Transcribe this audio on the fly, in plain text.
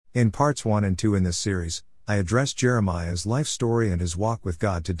In parts 1 and 2 in this series, I address Jeremiah's life story and his walk with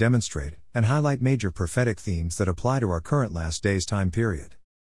God to demonstrate and highlight major prophetic themes that apply to our current last days time period.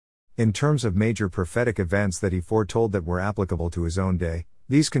 In terms of major prophetic events that he foretold that were applicable to his own day,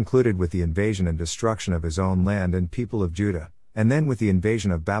 these concluded with the invasion and destruction of his own land and people of Judah, and then with the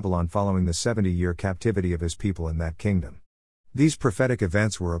invasion of Babylon following the 70-year captivity of his people in that kingdom. These prophetic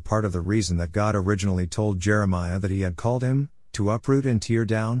events were a part of the reason that God originally told Jeremiah that he had called him to uproot and tear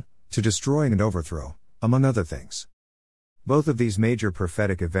down, to destroy and overthrow, among other things. Both of these major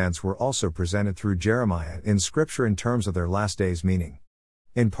prophetic events were also presented through Jeremiah in Scripture in terms of their last days meaning.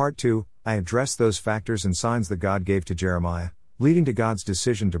 In part 2, I addressed those factors and signs that God gave to Jeremiah, leading to God's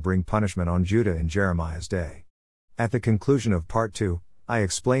decision to bring punishment on Judah in Jeremiah's day. At the conclusion of part 2, I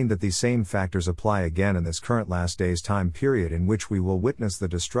explained that these same factors apply again in this current last days time period in which we will witness the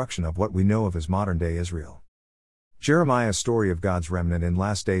destruction of what we know of as modern-day Israel. Jeremiah's story of God's remnant in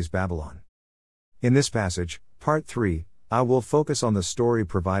last days Babylon. In this passage, part 3, I will focus on the story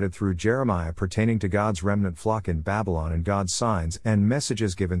provided through Jeremiah pertaining to God's remnant flock in Babylon and God's signs and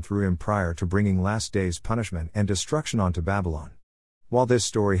messages given through him prior to bringing last days punishment and destruction onto Babylon. While this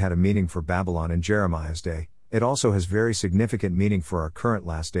story had a meaning for Babylon in Jeremiah's day, it also has very significant meaning for our current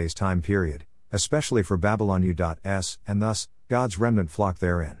last days time period, especially for Babylon U.S. and thus, God's remnant flock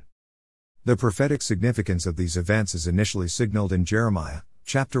therein. The prophetic significance of these events is initially signaled in Jeremiah,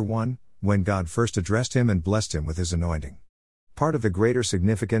 chapter 1, when God first addressed him and blessed him with his anointing. Part of the greater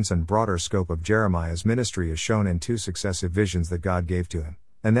significance and broader scope of Jeremiah's ministry is shown in 2 successive visions that God gave to him,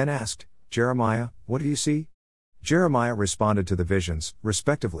 and then asked, Jeremiah, what do you see? Jeremiah responded to the visions,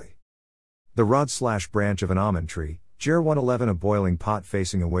 respectively. The rod/branch of an almond tree, Jer 1:11, a boiling pot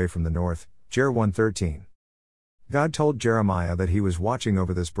facing away from the north, Jer 1:13. God told Jeremiah that he was watching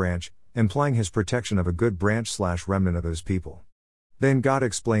over this branch, implying his protection of a good branch/remnant of his people. Then God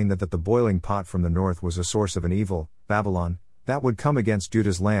explained that the boiling pot from the north was a source of an evil, Babylon, that would come against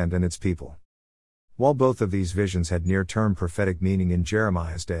Judah's land and its people. While both of these visions had near-term prophetic meaning in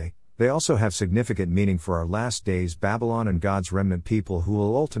Jeremiah's day, they also have significant meaning for our last days Babylon and God's remnant people who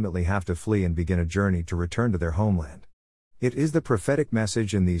will ultimately have to flee and begin a journey to return to their homeland. It is the prophetic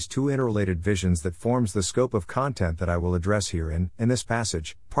message in these 2 interrelated visions that forms the scope of content that I will address here in this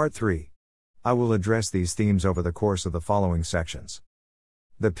passage, part 3. I will address these themes over the course of the following sections.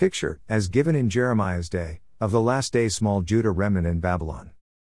 The picture, as given in Jeremiah's day, of the last days small Judah remnant in Babylon.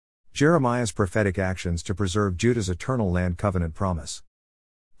 Jeremiah's prophetic actions to preserve Judah's eternal land covenant promise.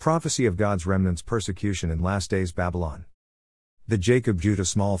 Prophecy of God's remnant's persecution in last days Babylon. The Jacob-Judah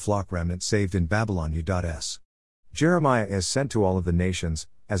small flock remnant saved in Babylon U.S. Jeremiah is sent to all of the nations,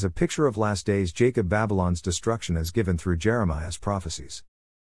 as a picture of last days Jacob Babylon's destruction as given through Jeremiah's prophecies.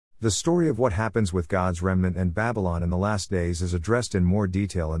 The story of what happens with God's remnant and Babylon in the last days is addressed in more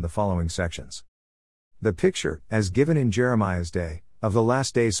detail in the following sections. The picture, as given in Jeremiah's day, of the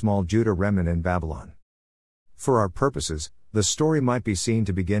last days small Judah remnant in Babylon. For our purposes, the story might be seen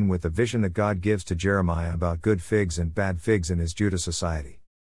to begin with the vision that God gives to Jeremiah about good figs and bad figs in his Judah society.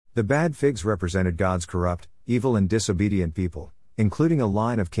 The bad figs represented God's corrupt, evil and disobedient people, including a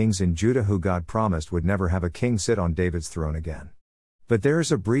line of kings in Judah who God promised would never have a king sit on David's throne again. But there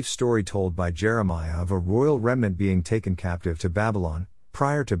is a brief story told by Jeremiah of a royal remnant being taken captive to Babylon,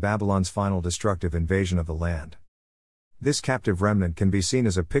 prior to Babylon's final destructive invasion of the land. This captive remnant can be seen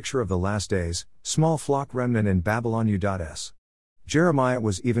as a picture of the last days, small flock remnant in Babylon U.S. Jeremiah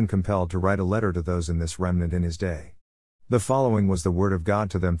was even compelled to write a letter to those in this remnant in his day. The following was the word of God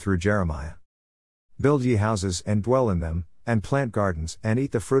to them through Jeremiah. Build ye houses, and dwell in them, and plant gardens, and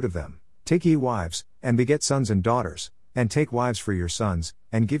eat the fruit of them. Take ye wives, and beget sons and daughters, and take wives for your sons,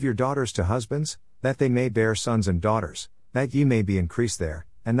 and give your daughters to husbands, that they may bear sons and daughters, that ye may be increased there,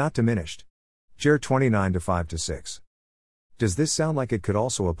 and not diminished. Jer 29:5-6. Does this sound like it could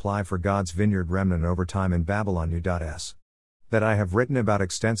also apply for God's vineyard remnant over time in Babylon U.S. that I have written about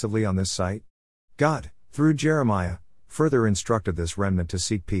extensively on this site? God, through Jeremiah, further instructed this remnant to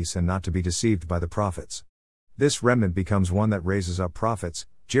seek peace and not to be deceived by the prophets. This remnant becomes one that raises up prophets,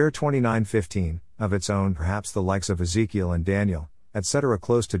 Jer 29:15, of its own, perhaps the likes of Ezekiel and Daniel, etc.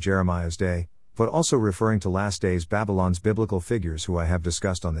 close to Jeremiah's day, but also referring to last days Babylon's biblical figures who I have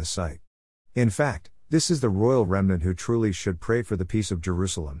discussed on this site. In fact, this is the royal remnant who truly should pray for the peace of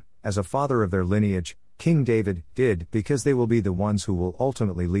Jerusalem, as a father of their lineage, King David, did, because they will be the ones who will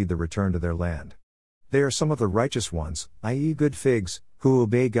ultimately lead the return to their land. They are some of the righteous ones, i.e. good figs, who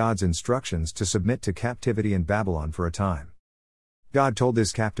obey God's instructions to submit to captivity in Babylon for a time. God told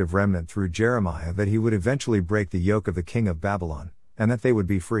this captive remnant through Jeremiah that he would eventually break the yoke of the king of Babylon, and that they would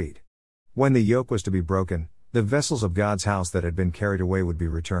be freed. When the yoke was to be broken, the vessels of God's house that had been carried away would be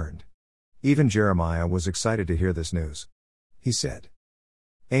returned. Even Jeremiah was excited to hear this news. He said,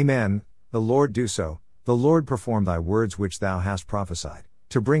 Amen, the Lord do so, the Lord perform thy words which thou hast prophesied,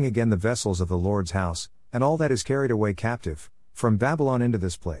 to bring again the vessels of the Lord's house, and all that is carried away captive, from Babylon into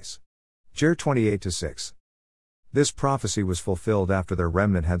this place. Jer 28-6. This prophecy was fulfilled after their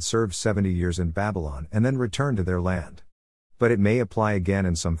remnant had served 70 years in Babylon and then returned to their land. But it may apply again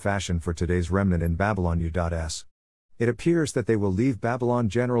in some fashion for today's remnant in Babylon U.S. It appears that they will leave Babylon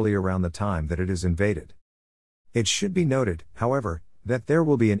generally around the time that it is invaded. It should be noted, however, that there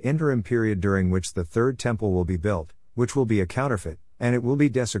will be an interim period during which the third temple will be built, which will be a counterfeit, and it will be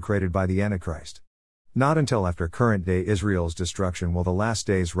desecrated by the Antichrist. Not until after current-day Israel's destruction will the last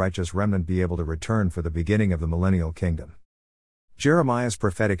days' righteous remnant be able to return for the beginning of the millennial kingdom. Jeremiah's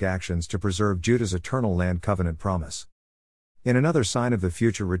prophetic actions to preserve Judah's eternal land covenant promise. In another sign of the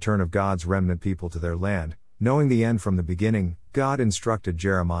future return of God's remnant people to their land, knowing the end from the beginning, God instructed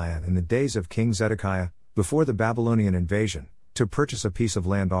Jeremiah in the days of King Zedekiah, before the Babylonian invasion, to purchase a piece of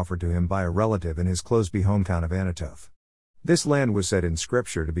land offered to him by a relative in his Closby hometown of Anathoth. This land was said in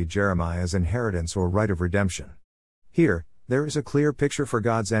Scripture to be Jeremiah's inheritance or right of redemption. Here, there is a clear picture for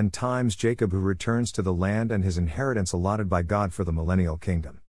God's end times Jacob who returns to the land and his inheritance allotted by God for the millennial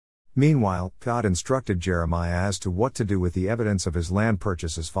kingdom. Meanwhile, God instructed Jeremiah as to what to do with the evidence of his land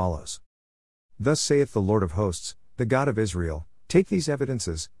purchase as follows. Thus saith the Lord of hosts, the God of Israel, take these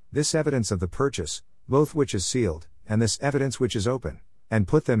evidences, this evidence of the purchase, both which is sealed, and this evidence which is open, and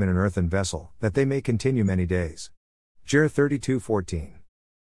put them in an earthen vessel, that they may continue many days. Jer 32:14.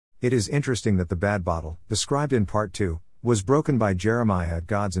 It is interesting that the bad bottle, described in Part 2, was broken by Jeremiah at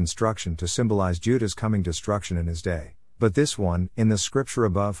God's instruction to symbolize Judah's coming destruction in his day, but this one, in the scripture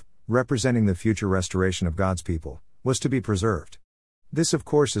above, representing the future restoration of God's people, was to be preserved. This of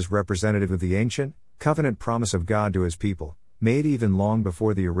course is representative of the ancient, covenant promise of God to his people, made even long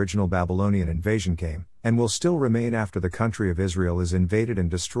before the original Babylonian invasion came, and will still remain after the country of Israel is invaded and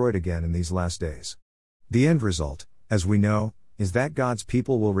destroyed again in these last days. The end result, as we know, is that God's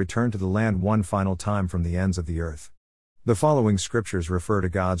people will return to the land one final time from the ends of the earth. The following scriptures refer to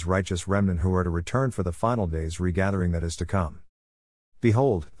God's righteous remnant who are to return for the final days regathering that is to come.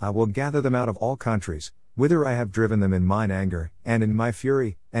 Behold, I will gather them out of all countries, whither I have driven them in mine anger, and in my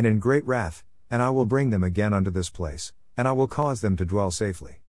fury, and in great wrath, and I will bring them again unto this place, and I will cause them to dwell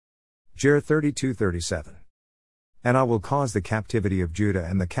safely. Jer 32:37. And I will cause the captivity of Judah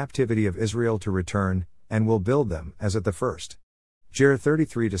and the captivity of Israel to return, and will build them, as at the first. Jer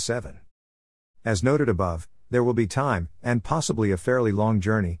 33-7. As noted above, there will be time, and possibly a fairly long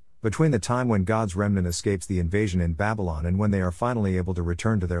journey, between the time when God's remnant escapes the invasion in Babylon and when they are finally able to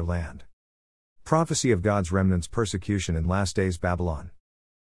return to their land. Prophecy of God's remnant's persecution in last days Babylon.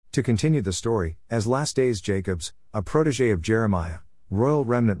 To continue the story, as last days Jacob's, a protege of Jeremiah, royal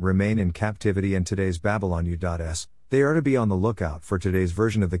remnant remain in captivity in today's Babylon U.S., they are to be on the lookout for today's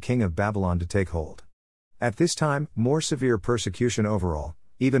version of the king of Babylon to take hold. At this time, more severe persecution overall,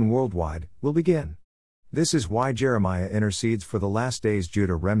 even worldwide, will begin. This is why Jeremiah intercedes for the last days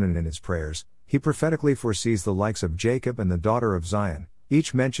Judah remnant in his prayers. He prophetically foresees the likes of Jacob and the daughter of Zion,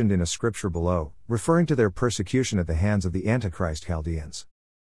 each mentioned in a scripture below, referring to their persecution at the hands of the Antichrist Chaldeans.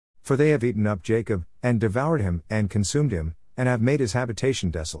 For they have eaten up Jacob, and devoured him, and consumed him, and have made his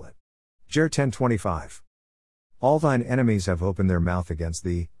habitation desolate. Jer 10:25. All thine enemies have opened their mouth against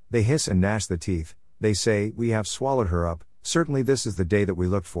thee, they hiss and gnash the teeth, they say, we have swallowed her up, certainly this is the day that we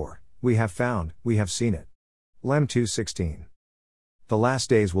looked for, we have found, we have seen it. Lem 2:16. The last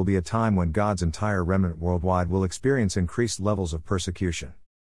days will be a time when God's entire remnant worldwide will experience increased levels of persecution.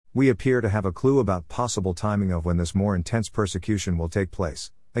 We appear to have a clue about possible timing of when this more intense persecution will take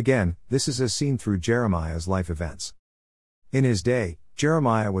place. Again, this is as seen through Jeremiah's life events. In his day,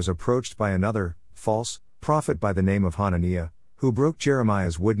 Jeremiah was approached by another, false, prophet by the name of Hananiah, who broke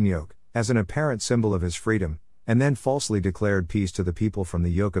Jeremiah's wooden yoke, as an apparent symbol of his freedom, and then falsely declared peace to the people from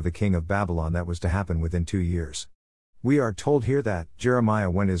the yoke of the king of Babylon that was to happen within 2 years. We are told here that Jeremiah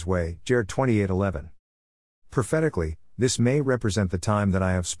went his way, Jer 28:11. Prophetically, this may represent the time that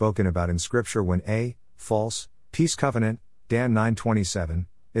I have spoken about in Scripture when a false peace covenant, Dan 9:27,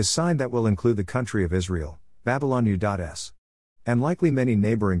 is signed that will include the country of Israel, Babylon U.S. and likely many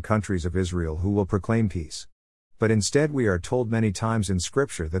neighboring countries of Israel who will proclaim peace. But instead we are told many times in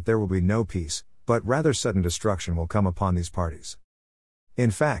Scripture that there will be no peace, but rather sudden destruction will come upon these parties.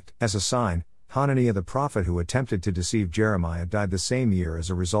 In fact, as a sign, Hananiah the prophet who attempted to deceive Jeremiah died the same year as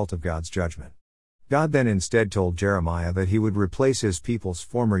a result of God's judgment. God then instead told Jeremiah that he would replace his people's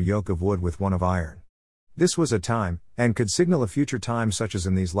former yoke of wood with one of iron. This was a time, and could signal a future time such as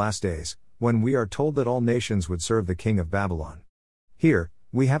in these last days, when we are told that all nations would serve the king of Babylon. Here,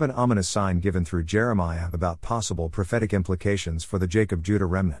 we have an ominous sign given through Jeremiah about possible prophetic implications for the Jacob-Judah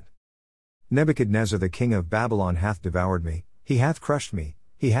remnant. Nebuchadnezzar the king of Babylon hath devoured me, he hath crushed me,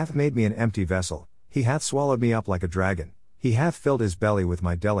 he hath made me an empty vessel, he hath swallowed me up like a dragon, he hath filled his belly with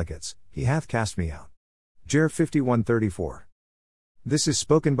my delicates, he hath cast me out. Jer 51:34. This is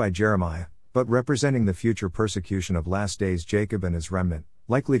spoken by Jeremiah, but representing the future persecution of last days Jacob and his remnant,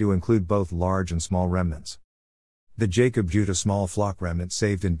 likely to include both large and small remnants. The Jacob-Judah small flock remnant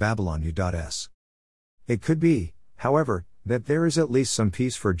saved in Babylon U.S. It could be, however, that there is at least some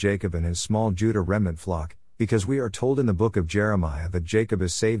peace for Jacob and his small Judah remnant flock, because we are told in the book of Jeremiah that Jacob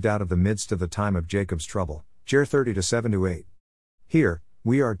is saved out of the midst of the time of Jacob's trouble, Jer 30:7-8. Here,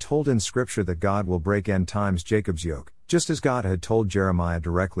 we are told in Scripture that God will break end times Jacob's yoke, just as God had told Jeremiah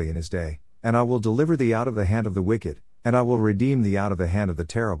directly in his day, and I will deliver thee out of the hand of the wicked, and I will redeem thee out of the hand of the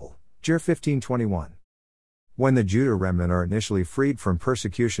terrible, Jer 15:21. When the Judah remnant are initially freed from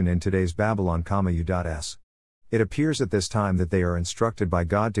persecution in today's Babylon, U.S. It appears at this time that they are instructed by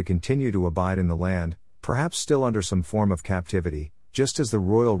God to continue to abide in the land, perhaps still under some form of captivity, just as the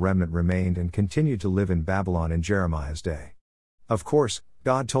royal remnant remained and continued to live in Babylon in Jeremiah's day. Of course,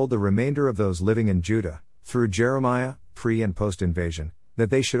 God told the remainder of those living in Judah, through Jeremiah, pre- and post-invasion, that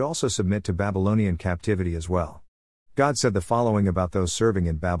they should also submit to Babylonian captivity as well. God said the following about those serving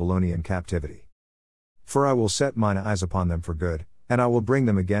in Babylonian captivity. For I will set mine eyes upon them for good, and I will bring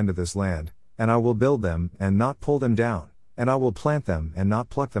them again to this land, and I will build them, and not pull them down, and I will plant them, and not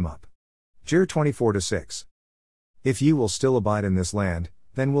pluck them up. Jer 24:6. If ye will still abide in this land,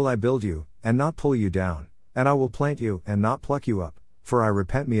 then will I build you, and not pull you down, and I will plant you, and not pluck you up, for I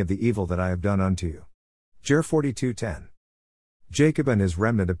repent me of the evil that I have done unto you. Jer 42:10. Jacob and his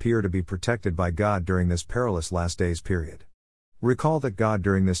remnant appear to be protected by God during this perilous last days period. Recall that God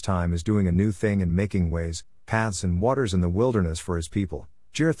during this time is doing a new thing and making ways, paths and waters in the wilderness for his people,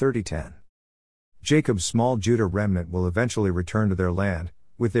 Jer 30:10. Jacob's small Judah remnant will eventually return to their land,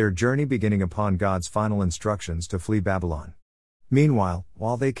 with their journey beginning upon God's final instructions to flee Babylon. Meanwhile,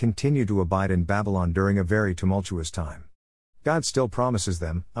 while they continue to abide in Babylon during a very tumultuous time, God still promises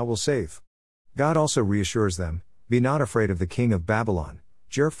them, I will save. God also reassures them, be not afraid of the king of Babylon,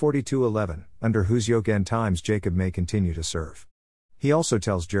 Jer 42:11, under whose yoke end times Jacob may continue to serve. He also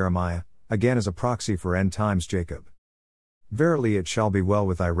tells Jeremiah, again as a proxy for end times Jacob. Verily it shall be well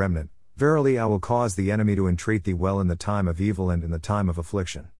with thy remnant, verily I will cause the enemy to entreat thee well in the time of evil and in the time of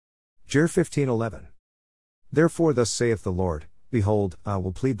affliction. Jer 15:11. Therefore thus saith the Lord, behold, I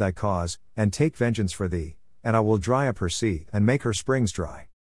will plead thy cause, and take vengeance for thee, and I will dry up her sea, and make her springs dry.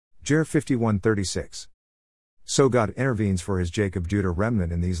 Jer 51:36. So God intervenes for his Jacob-Judah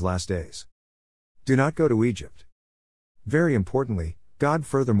remnant in these last days. Do not go to Egypt. Very importantly, God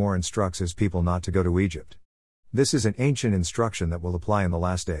furthermore instructs his people not to go to Egypt. This is an ancient instruction that will apply in the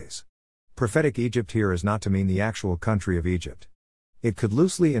last days. Prophetic Egypt here is not to mean the actual country of Egypt. It could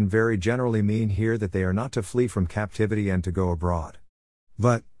loosely and very generally mean here that they are not to flee from captivity and to go abroad.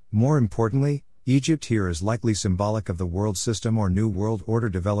 But, more importantly, Egypt here is likely symbolic of the world system or new world order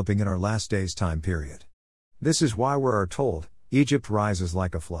developing in our last days time period. This is why we are told, Egypt rises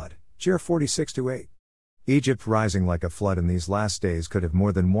like a flood, Jer 46-8. Egypt rising like a flood in these last days could have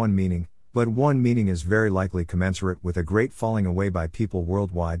more than one meaning, but one meaning is very likely commensurate with a great falling away by people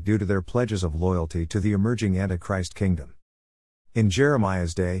worldwide due to their pledges of loyalty to the emerging Antichrist kingdom. In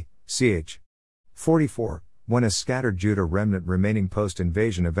Jeremiah's day, ch. 44, when a scattered Judah remnant remaining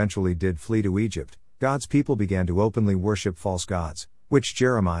post-invasion eventually did flee to Egypt, God's people began to openly worship false gods, which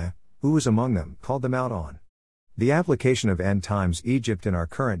Jeremiah, who was among them, called them out on. The application of end times Egypt in our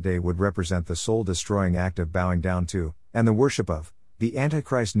current day would represent the soul-destroying act of bowing down to, and the worship of, the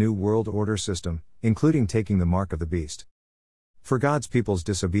Antichrist New World Order system, including taking the mark of the beast. For God's people's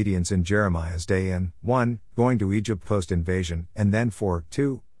disobedience in Jeremiah's day in 1. Going to Egypt post-invasion, and then for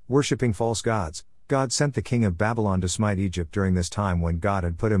 2. Worshipping false gods, God sent the king of Babylon to smite Egypt during this time when God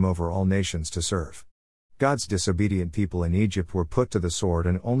had put him over all nations to serve. God's disobedient people in Egypt were put to the sword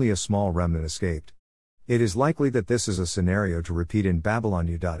and only a small remnant escaped. It is likely that this is a scenario to repeat in Babylon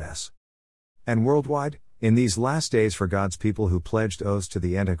U.S. and worldwide, in these last days for God's people who pledged oaths to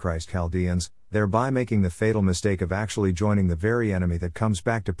the Antichrist Chaldeans, thereby making the fatal mistake of actually joining the very enemy that comes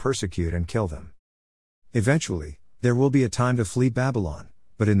back to persecute and kill them. Eventually, there will be a time to flee Babylon,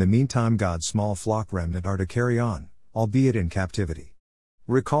 but in the meantime God's small flock remnant are to carry on, albeit in captivity.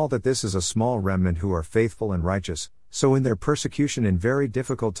 Recall that this is a small remnant who are faithful and righteous, so in their persecution in very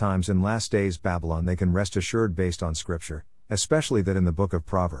difficult times in last days Babylon they can rest assured based on Scripture, especially that in the book of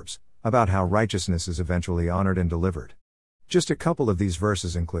Proverbs, about how righteousness is eventually honored and delivered. Just a couple of these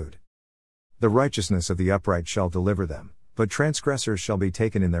verses include The righteousness of the upright shall deliver them, but transgressors shall be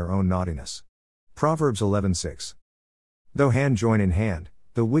taken in their own naughtiness. Proverbs 11:6. Though hand join in hand,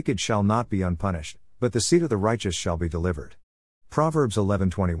 the wicked shall not be unpunished, but the seed of the righteous shall be delivered. Proverbs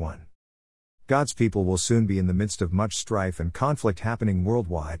 11:21. God's people will soon be in the midst of much strife and conflict happening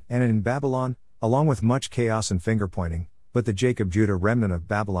worldwide and in Babylon, along with much chaos and finger-pointing, but the Jacob-Judah remnant of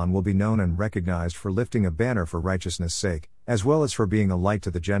Babylon will be known and recognized for lifting a banner for righteousness' sake, as well as for being a light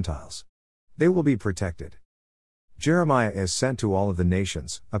to the Gentiles. They will be protected. Jeremiah is sent to all of the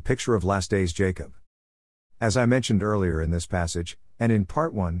nations, a picture of last days Jacob. As I mentioned earlier in this passage, and in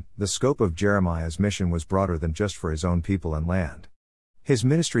part 1, the scope of Jeremiah's mission was broader than just for his own people and land. His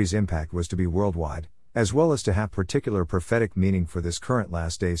ministry's impact was to be worldwide, as well as to have particular prophetic meaning for this current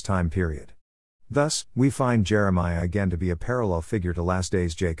last days time period. Thus, we find Jeremiah again to be a parallel figure to last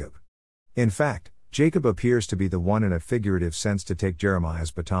days Jacob. In fact, Jacob appears to be the one in a figurative sense to take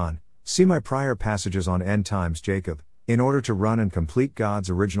Jeremiah's baton. See my prior passages on end times Jacob, in order to run and complete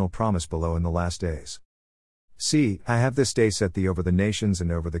God's original promise below in the last days. See, I have this day set thee over the nations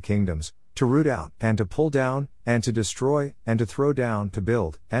and over the kingdoms, to root out, and to pull down, and to destroy, and to throw down, to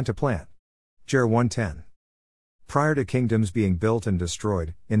build, and to plant. Jer 1:10. Prior to kingdoms being built and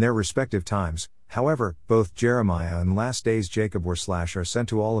destroyed, in their respective times, however, both Jeremiah and last days Jacob are sent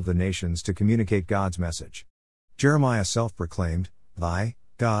to all of the nations to communicate God's message. Jeremiah self-proclaimed, "Thy,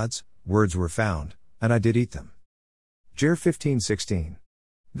 God's, words were found, and I did eat them." Jer 15:16.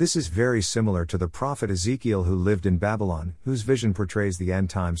 This is very similar to the prophet Ezekiel who lived in Babylon, whose vision portrays the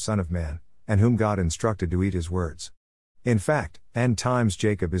end-time Son of Man, and whom God instructed to eat his words. In fact, end times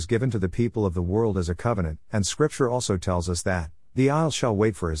Jacob is given to the people of the world as a covenant, and Scripture also tells us that, "The isles shall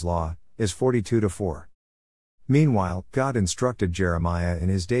wait for his law," is 42-4. Meanwhile, God instructed Jeremiah in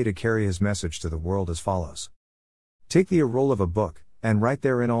his day to carry his message to the world as follows. "Take thee a roll of a book, and write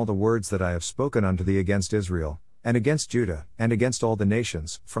therein all the words that I have spoken unto thee against Israel, and against Judah, and against all the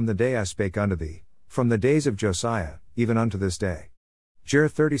nations, from the day I spake unto thee, from the days of Josiah, even unto this day." Jer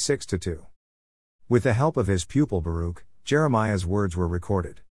 36-2. With the help of his pupil Baruch, Jeremiah's words were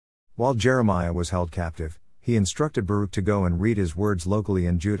recorded. While Jeremiah was held captive, he instructed Baruch to go and read his words locally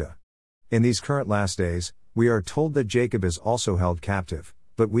in Judah. In these current last days, we are told that Jacob is also held captive,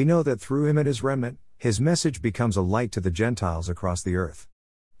 but we know that through him and his remnant, his message becomes a light to the Gentiles across the earth.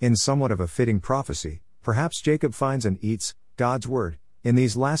 In somewhat of a fitting prophecy, perhaps Jacob finds and eats God's word in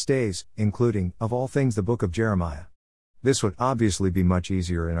these last days, including, of all things, the book of Jeremiah. This would obviously be much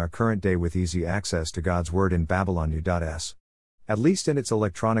easier in our current day with easy access to God's word in Babylon U.S. At least in its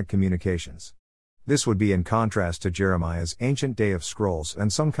electronic communications. This would be in contrast to Jeremiah's ancient day of scrolls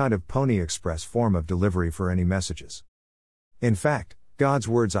and some kind of Pony Express form of delivery for any messages. In fact, God's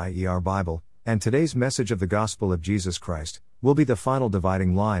words, i.e. our Bible, and today's message of the gospel of Jesus Christ, will be the final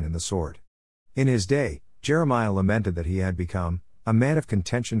dividing line in the sword. In his day, Jeremiah lamented that he had become a man of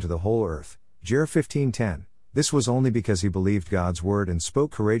contention to the whole earth, Jer 15:10. This was only because he believed God's word and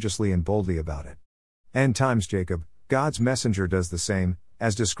spoke courageously and boldly about it. End times Jacob, God's messenger, does the same,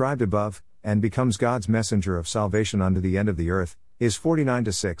 as described above, and becomes God's messenger of salvation unto the end of the earth, is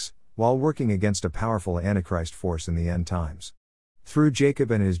 49-6, while working against a powerful Antichrist force in the end times. Through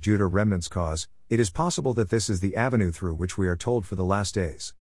Jacob and his Judah remnant's cause, it is possible that this is the avenue through which we are told for the last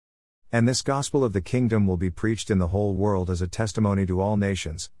days. And this gospel of the kingdom will be preached in the whole world as a testimony to all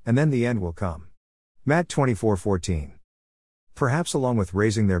nations, and then the end will come. Matt 24:14. Perhaps along with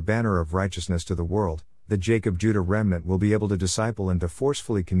raising their banner of righteousness to the world, the Jacob-Judah remnant will be able to disciple and to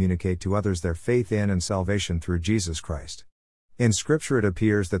forcefully communicate to others their faith in and salvation through Jesus Christ. In Scripture it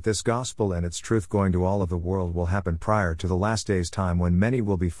appears that this gospel and its truth going to all of the world will happen prior to the last days time, when many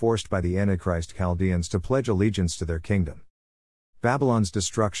will be forced by the Antichrist Chaldeans to pledge allegiance to their kingdom. Babylon's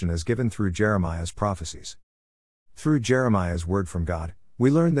destruction is given through Jeremiah's prophecies. Through Jeremiah's word from God,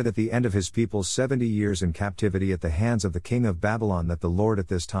 we learn that at the end of his people's 70 years in captivity at the hands of the king of Babylon, that the Lord at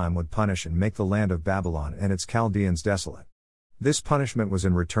this time would punish and make the land of Babylon and its Chaldeans desolate. This punishment was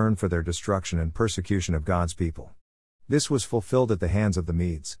in return for their destruction and persecution of God's people. This was fulfilled at the hands of the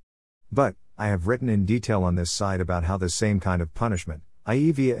Medes. But, I have written in detail on this site about how this same kind of punishment,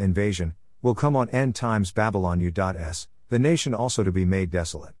 i.e. via invasion, will come on end times Babylon U.S, the nation also to be made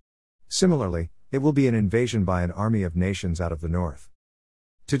desolate. Similarly, it will be an invasion by an army of nations out of the north.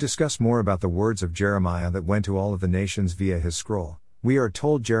 To discuss more about the words of Jeremiah that went to all of the nations via his scroll, we are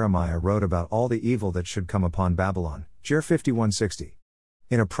told Jeremiah wrote about all the evil that should come upon Babylon, Jer 51:60.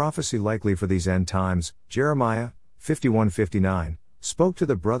 In a prophecy likely for these end times, Jeremiah, 51:59, spoke to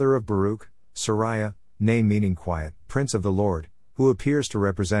the brother of Baruch, Sariah, name meaning quiet, prince of the Lord, who appears to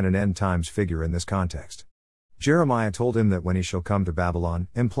represent an end times figure in this context. Jeremiah told him that when he shall come to Babylon,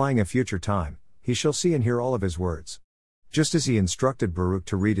 implying a future time, he shall see and hear all of his words. Just as he instructed Baruch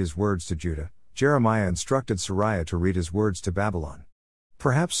to read his words to Judah, Jeremiah instructed Sariah to read his words to Babylon.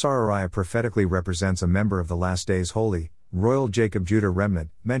 Perhaps Sariah prophetically represents a member of the last days holy, royal Jacob-Judah remnant,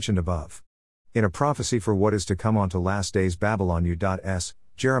 mentioned above. In a prophecy for what is to come onto last days Babylon U.S.,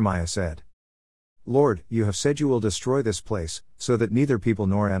 Jeremiah said, Lord, you have said you will destroy this place, so that neither people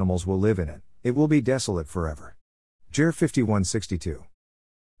nor animals will live in it. It will be desolate forever. Jer 51:62.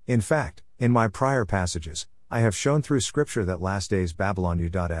 In fact, in my prior passages, I have shown through scripture that last days Babylon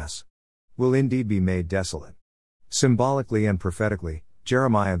U.S. will indeed be made desolate. Symbolically and prophetically,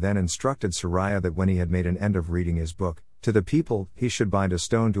 Jeremiah then instructed Sariah that when he had made an end of reading his book, to the people, he should bind a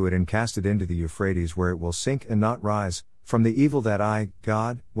stone to it and cast it into the Euphrates where it will sink and not rise, from the evil that I,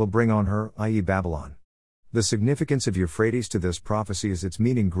 God, will bring on her, i.e. Babylon. The significance of Euphrates to this prophecy is its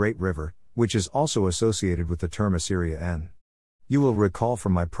meaning great river, which is also associated with the term Assyria N. You will recall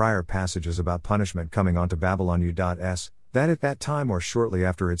from my prior passages about punishment coming onto Babylon U.S., that at that time or shortly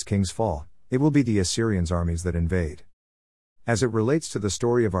after its king's fall, it will be the Assyrians' armies that invade. As it relates to the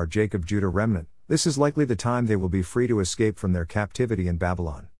story of our Jacob-Judah remnant, this is likely the time they will be free to escape from their captivity in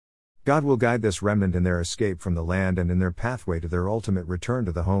Babylon. God will guide this remnant in their escape from the land and in their pathway to their ultimate return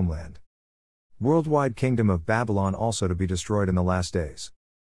to the homeland. Worldwide kingdom of Babylon also to be destroyed in the last days.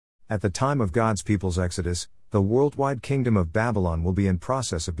 At the time of God's people's exodus, the worldwide kingdom of Babylon will be in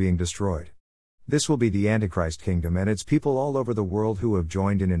process of being destroyed. This will be the Antichrist kingdom and its people all over the world who have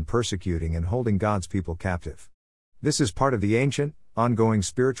joined in persecuting and holding God's people captive. This is part of the ancient, ongoing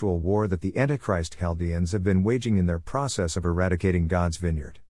spiritual war that the Antichrist Chaldeans have been waging in their process of eradicating God's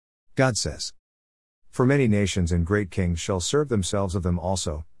vineyard. God says, For many nations and great kings shall serve themselves of them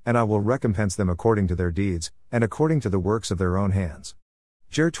also, and I will recompense them according to their deeds, and according to the works of their own hands.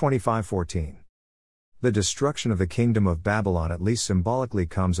 Jer 25:14. The destruction of the kingdom of Babylon at least symbolically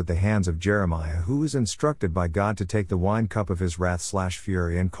comes at the hands of Jeremiah, who is instructed by God to take the wine cup of his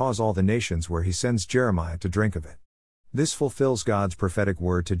wrath/fury and cause all the nations where he sends Jeremiah to drink of it. This fulfills God's prophetic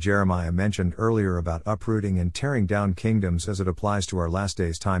word to Jeremiah mentioned earlier about uprooting and tearing down kingdoms as it applies to our last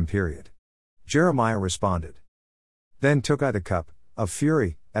days time period. Jeremiah responded, Then took I the cup of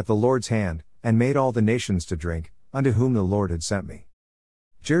fury at the Lord's hand, and made all the nations to drink, unto whom the Lord had sent me.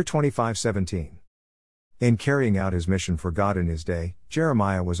 Jer 25:17. In carrying out his mission for God in his day,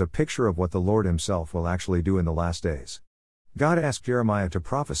 Jeremiah was a picture of what the Lord himself will actually do in the last days. God asked Jeremiah to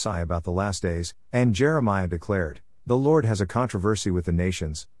prophesy about the last days, and Jeremiah declared, The Lord has a controversy with the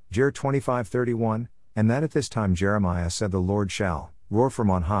nations, Jer 25:31, and that at this time Jeremiah said the Lord shall roar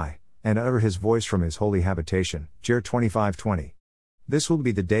from on high, and utter his voice from his holy habitation, Jer 25:20. This will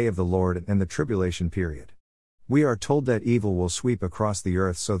be the day of the Lord and the tribulation period. We are told that evil will sweep across the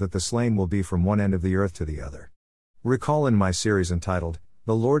earth so that the slain will be from one end of the earth to the other. Recall in my series entitled,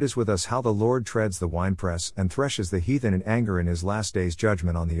 The Lord is with us, how the Lord treads the winepress and threshes the heathen in anger in his last days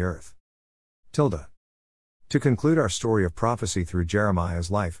judgment on the earth. To conclude our story of prophecy through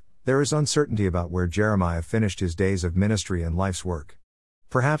Jeremiah's life, there is uncertainty about where Jeremiah finished his days of ministry and life's work.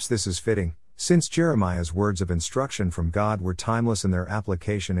 Perhaps this is fitting, since Jeremiah's words of instruction from God were timeless in their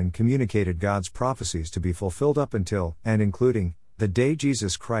application and communicated God's prophecies to be fulfilled up until, and including, the day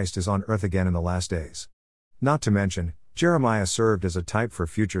Jesus Christ is on earth again in the last days. Not to mention, Jeremiah served as a type for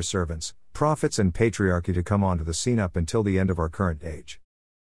future servants, prophets and patriarchy to come onto the scene up until the end of our current age.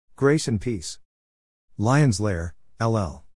 Grace and peace. Lion's Lair, LL.